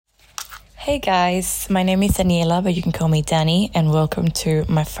Hey guys, my name is Daniela, but you can call me Danny, and welcome to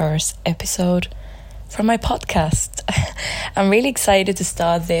my first episode from my podcast. I'm really excited to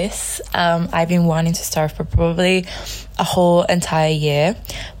start this. I've been wanting to start for probably a whole entire year,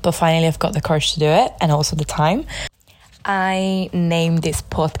 but finally I've got the courage to do it and also the time. I named this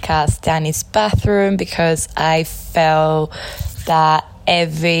podcast Danny's Bathroom because I felt that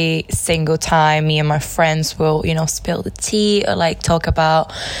every single time me and my friends will, spill the tea or talk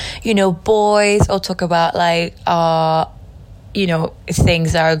about, boys or talk about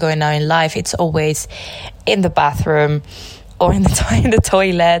things that are going on in life, it's always in the bathroom or in the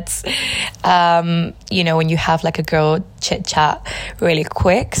toilets, when you have a girl chit chat really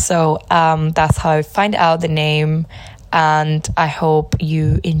quick. So that's how I find out the name. And I hope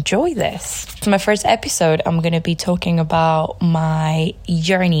you enjoy this. For my first episode, I'm going to be talking about my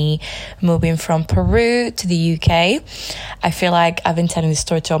journey moving from Peru to the UK. I feel like I've been telling this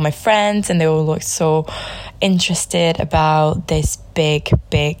story to all my friends and they all look so interested about this big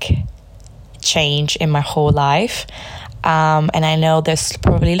change in my whole life. And I know there's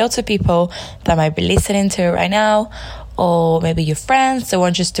probably lots of people that might be listening to it right now, or maybe your friends that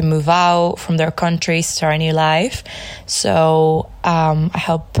want just to move out from their country, start a new life. So I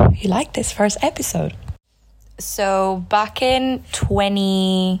hope you like this first episode. So back in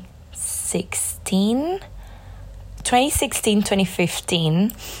 2015,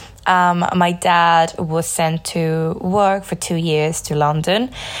 my dad was sent to work for 2 years to London,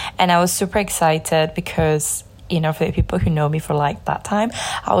 and I was super excited because for the people who know me for that time,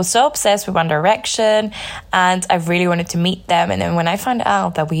 I was so obsessed with One Direction and I really wanted to meet them. And then when I found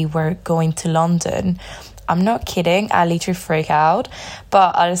out that we were going to London, I'm not kidding, I literally freaked out.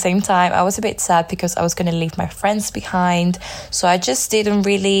 But at the same time, I was a bit sad because I was going to leave my friends behind. So I just didn't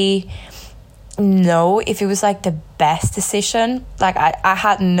really know if it was the best decision. I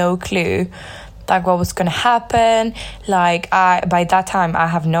had no clue what was going to happen. By that time, I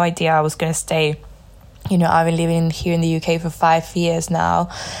have no idea I was going to stay. I've been living here in the UK for 5 years now,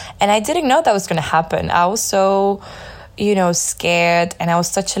 and I didn't know that was going to happen. I was so, scared, and I was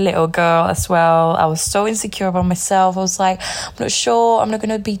such a little girl as well. I was so insecure about myself. I was I'm not sure, I'm not going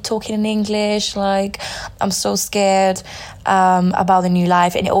to be talking in English. I'm so scared about the new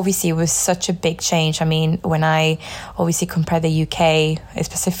life, and obviously it was such a big change. I mean, when I obviously compare the UK,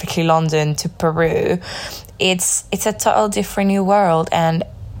 specifically London, to Peru, it's a total different new world, and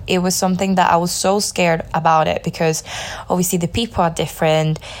it was something that I was so scared about it because obviously the people are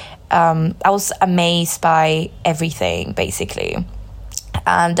different. I was amazed by everything basically.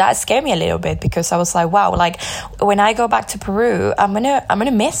 And that scared me a little bit because I was wow, when I go back to Peru, I'm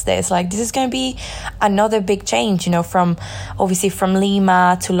gonna miss this. This is gonna be another big change, from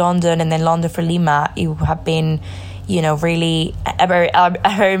Lima to London and then London for Lima. It would have been, really a very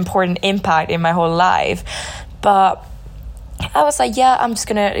important impact in my whole life. But I was yeah, I'm just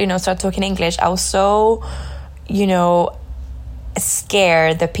gonna, start talking English. I was so,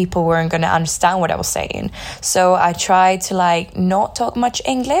 scared that people weren't gonna understand what I was saying. So I tried to not talk much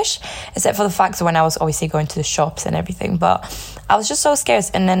English, except for the fact that when I was obviously going to the shops and everything. But I was just so scared.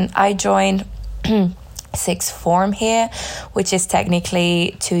 And then I joined sixth form here, which is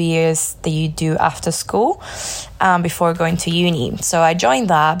technically 2 years that you do after school before going to uni. So I joined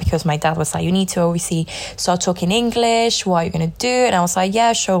that because my dad was you need to obviously start talking English. What are you going to do? And I was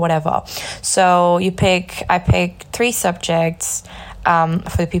yeah, sure, whatever. So I picked 3 subjects.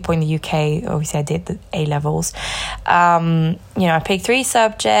 For the people in the UK, obviously I did the A-levels. I picked 3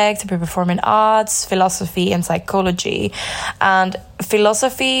 subjects: performing arts, philosophy, and psychology. And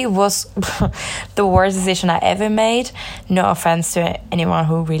philosophy was the worst decision I ever made. No offense to anyone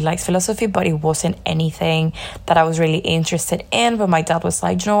who really likes philosophy, but it wasn't anything that I was really interested in. But my dad was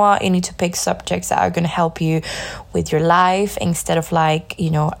you know what, you need to pick subjects that are going to help you with your life instead of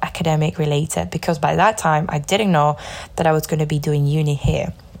academic related, because by that time I didn't know that I was going to be doing uni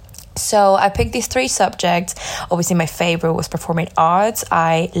here. So I picked these 3 subjects. Obviously my favorite was performing arts.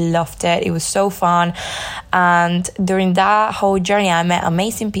 I loved it. It was so fun. And during that whole journey, I met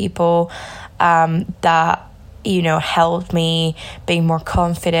amazing people that helped me being more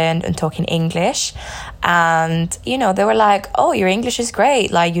confident and talking English. And they were oh, your English is great,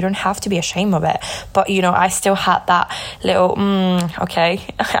 you don't have to be ashamed of it. But I still had that little okay,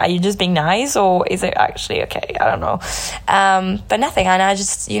 are you just being nice, or is it actually okay? I don't know. But nothing. And I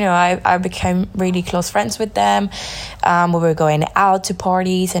just I became really close friends with them. We were going out to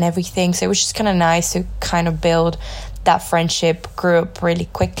parties and everything, so it was just kind of nice to kind of build that friendship group really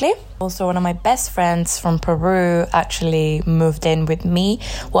quickly. Also, one of my best friends from Peru actually moved in with me.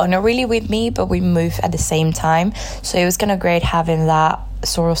 Well, not really with me, but we moved at the same time. So it was kind of great having that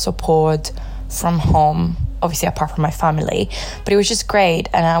sort of support from home, obviously apart from my family, but it was just great.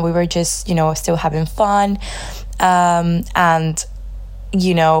 And we were just, still having fun. And,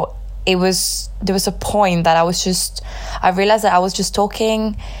 there was a point that I realized that I was just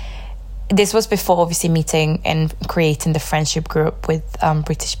talking. This was before obviously meeting and creating the friendship group with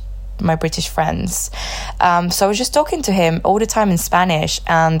my British friends. So I was just talking to him all the time in Spanish,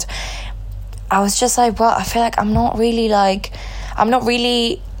 and I was just like, well, I feel like I'm not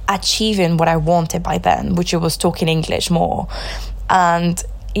really achieving what I wanted by then, which was talking English more. And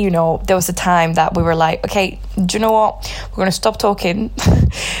there was a time that we were like, okay, do you know what? We're going to stop talking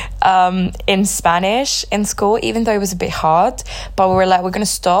in Spanish in school, even though it was a bit hard. But we were like, we're going to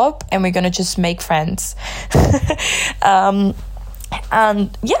stop and we're going to just make friends. And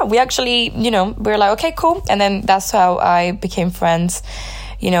yeah, we actually, we were like, okay, cool. And then that's how I became friends,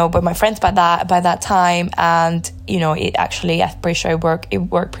 with my friends by that time. And, it actually, I'm pretty sure it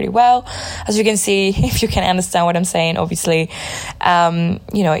worked pretty well. As you can see, if you can understand what I'm saying, obviously,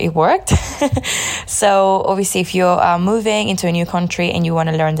 it worked. So obviously, if you're moving into a new country and you want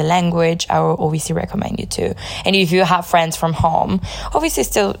to learn the language, I will obviously recommend you to. And if you have friends from home, obviously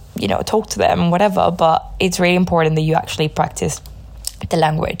still, talk to them, whatever. But it's really important that you actually practice the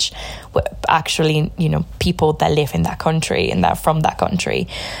language, actually, people that live in that country and that from that country.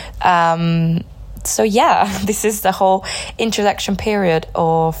 So yeah, this is the whole introduction period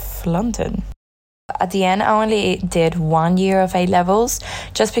of London. At the end, I only did 1 year of A-levels,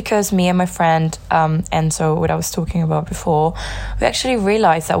 just because me and my friend Enzo, what I was talking about before, we actually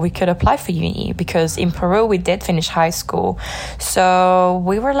realized that we could apply for uni, because in Peru we did finish high school. So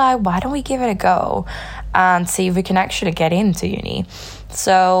we were like, why don't we give it a go and see if we can actually get into uni?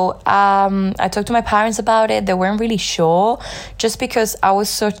 So I talked to my parents about it. They weren't really sure, just because I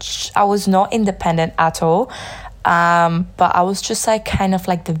was not independent at all. But I was just kind of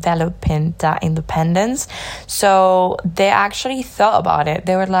developing that independence. So they actually thought about it.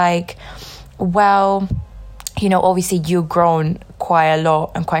 They were like, well, obviously you've grown quite a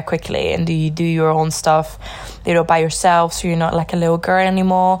lot and quite quickly, and you do your own stuff, by yourself, so you're not like a little girl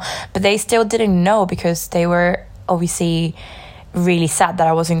anymore. But they still didn't know, because they were obviously really sad that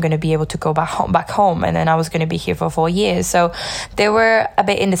I wasn't going to be able to go back home, and then I was going to be here for 4 years. So they were a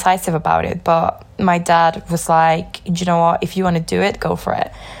bit indecisive about it. But my dad was like, you know what, if you want to do it, go for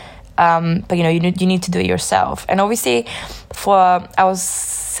it. But you need to do it yourself. And obviously, I was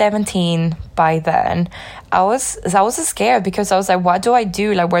 17 by then. I was scared, because I was like, what do I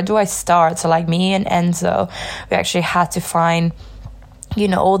do? Where do I start? So me and Enzo, we actually had to find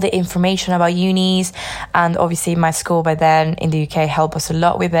all the information about unis, and obviously my school by then in the UK helped us a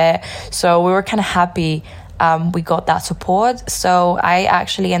lot with it. So we were kind of happy we got that support. So I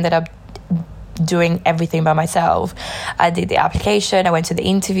actually ended up doing everything by myself. I did the application, I went to the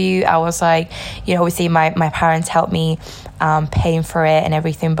interview. I was like, obviously my parents helped me paying for it and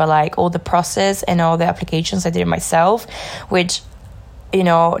everything, but all the process and all the applications I did myself, which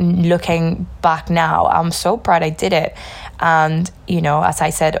looking back now, I'm so proud I did it. And as I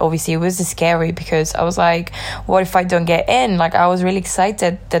said, obviously it was scary, because I was like, what if I don't get in? I was really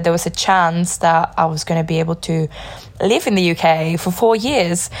excited that there was a chance that I was going to be able to live in the UK for 4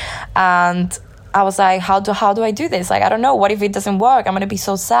 years. And I was like, how do I do this? I don't know. What if it doesn't work? I'm going to be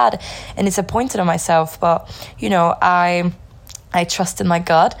so sad and disappointed in myself. But I trusted my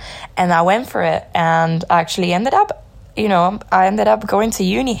gut, and I went for it, and I actually ended up going to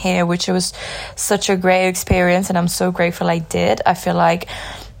uni here, which was such a great experience, and I'm so grateful I did. I feel like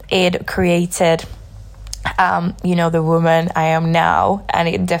it created, the woman I am now, and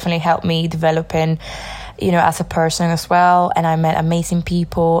it definitely helped me developing, as a person as well. And I met amazing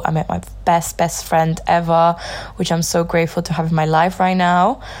people. I met my best friend ever, which I'm so grateful to have in my life right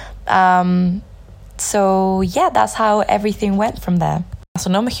now. So yeah, that's how everything went from there.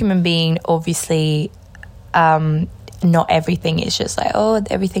 So I'm a human being, obviously. Not everything is just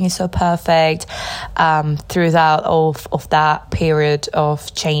everything is so perfect. Throughout of that period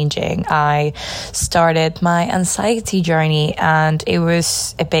of changing, I started my anxiety journey, and it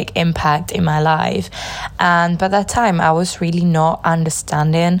was a big impact in my life. And by that time, I was really not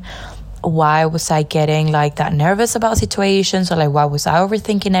understanding why was I getting that nervous about situations, or why was I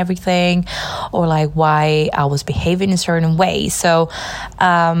overthinking everything, or why I was behaving in certain ways. So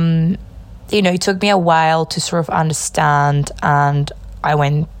it took me a while to sort of understand, and I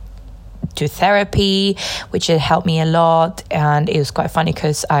went to therapy, which it helped me a lot. And it was quite funny,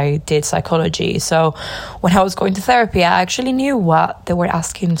 because I did psychology. So when I was going to therapy, I actually knew what they were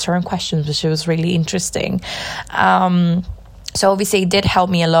asking certain questions, which was really interesting. So obviously it did help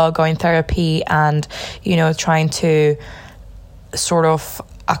me a lot going therapy, and, trying to sort of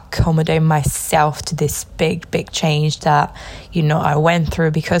accommodate myself to this big change that, you know, I went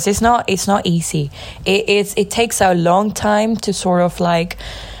through, because it's not easy. It takes a long time to sort of like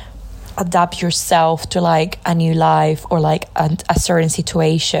adapt yourself to like a new life or like a certain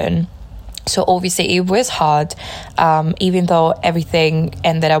situation. So obviously it was hard, even though everything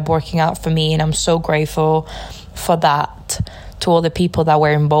ended up working out for me, and I'm so grateful for that, to all the people that were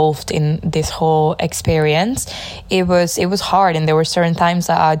involved in this whole experience. It was hard, and there were certain times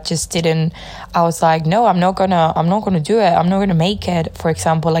that I was like, no, I'm not gonna do it, I'm not gonna make it. For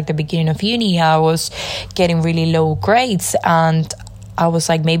example, like the beginning of uni, I was getting really low grades, and I was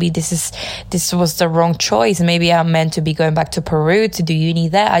like, maybe this was the wrong choice. Maybe I'm meant to be going back to Peru to do uni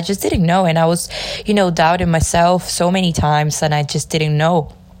there. I just didn't know. And I was, you know, doubting myself so many times, and I just didn't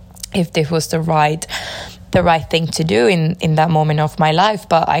know if this was the right thing to do in that moment of my life.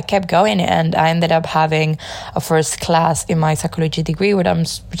 But I kept going, and I ended up having a first class in my psychology degree, which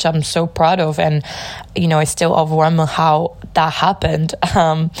I'm so proud of. And, you know, it's still overwhelming how that happened,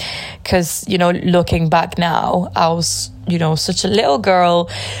 because, you know, looking back now, I was, you know, such a little girl.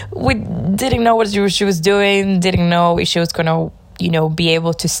 We didn't know what she was doing, didn't know if she was gonna, you know, be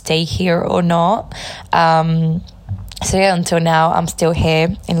able to stay here or not. So yeah, until now, I'm still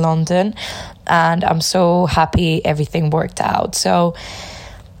here in London, and I'm so happy everything worked out. So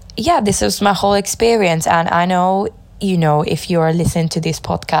yeah, this was my whole experience. And I know, you know, if you are listening to this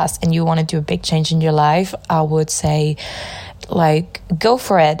podcast and you want to do a big change in your life, I would say, like, go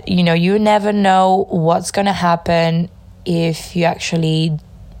for it. You know, you never know what's going to happen if you actually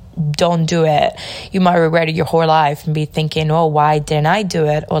don't do it. You might regret it your whole life and be thinking, oh, why didn't I do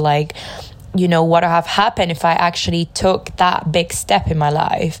it? Or like, you know, what would have happened if I actually took that big step in my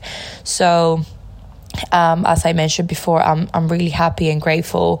life? So as I mentioned before, I'm really happy and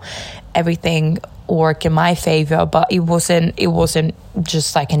grateful everything worked in my favor, but it wasn't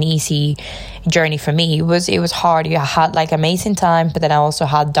just like an easy journey for me. It was hard. I had like amazing times, but then I also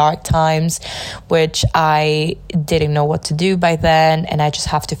had dark times, which I didn't know what to do by then, and I just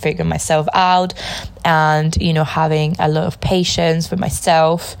have to figure myself out. And, you know, having a lot of patience with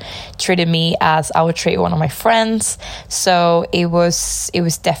myself, treated me as I would treat one of my friends. So it was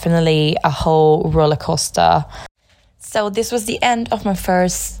definitely a whole roller coaster. So this was the end of my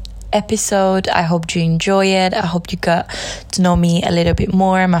first episode. I hope you enjoy it. I hope you got to know me a little bit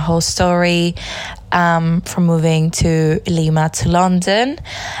more, my whole story from moving to Lima to London.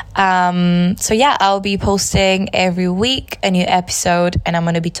 So yeah, I'll be posting every week a new episode, and I'm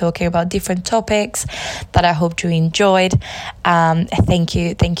going to be talking about different topics that I hope you enjoyed. Thank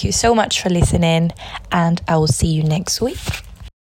you so much for listening, and I will see you next week.